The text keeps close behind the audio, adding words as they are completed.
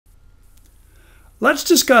Let's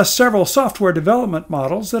discuss several software development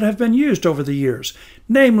models that have been used over the years,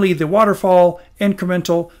 namely the Waterfall,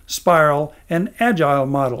 Incremental, Spiral, and Agile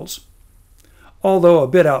models. Although a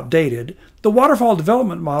bit outdated, the Waterfall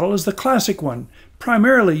development model is the classic one,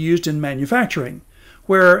 primarily used in manufacturing,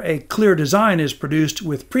 where a clear design is produced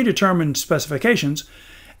with predetermined specifications,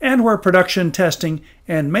 and where production, testing,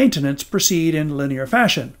 and maintenance proceed in linear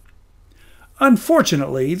fashion.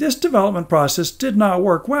 Unfortunately, this development process did not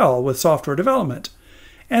work well with software development,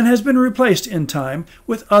 and has been replaced in time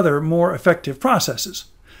with other, more effective processes.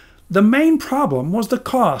 The main problem was the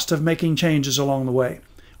cost of making changes along the way,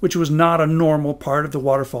 which was not a normal part of the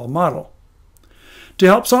waterfall model. To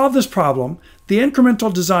help solve this problem, the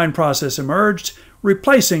incremental design process emerged,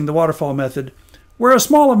 replacing the waterfall method, where a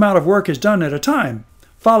small amount of work is done at a time,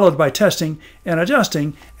 followed by testing and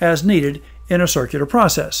adjusting as needed in a circular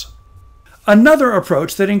process. Another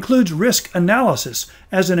approach that includes risk analysis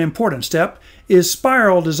as an important step is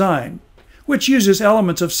spiral design, which uses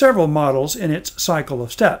elements of several models in its cycle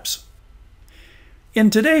of steps. In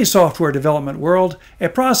today's software development world, a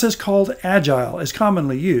process called Agile is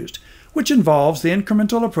commonly used, which involves the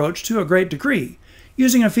incremental approach to a great degree,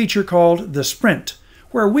 using a feature called the sprint,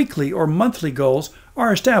 where weekly or monthly goals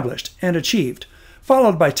are established and achieved,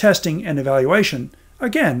 followed by testing and evaluation,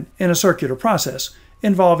 again in a circular process,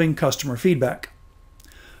 involving customer feedback.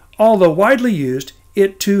 Although widely used,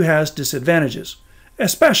 it too has disadvantages,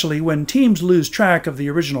 especially when teams lose track of the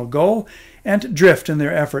original goal and drift in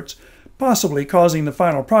their efforts, possibly causing the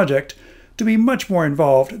final project to be much more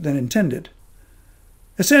involved than intended.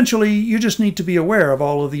 Essentially, you just need to be aware of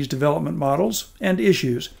all of these development models and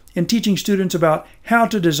issues in teaching students about how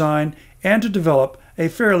to design and to develop a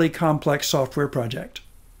fairly complex software project.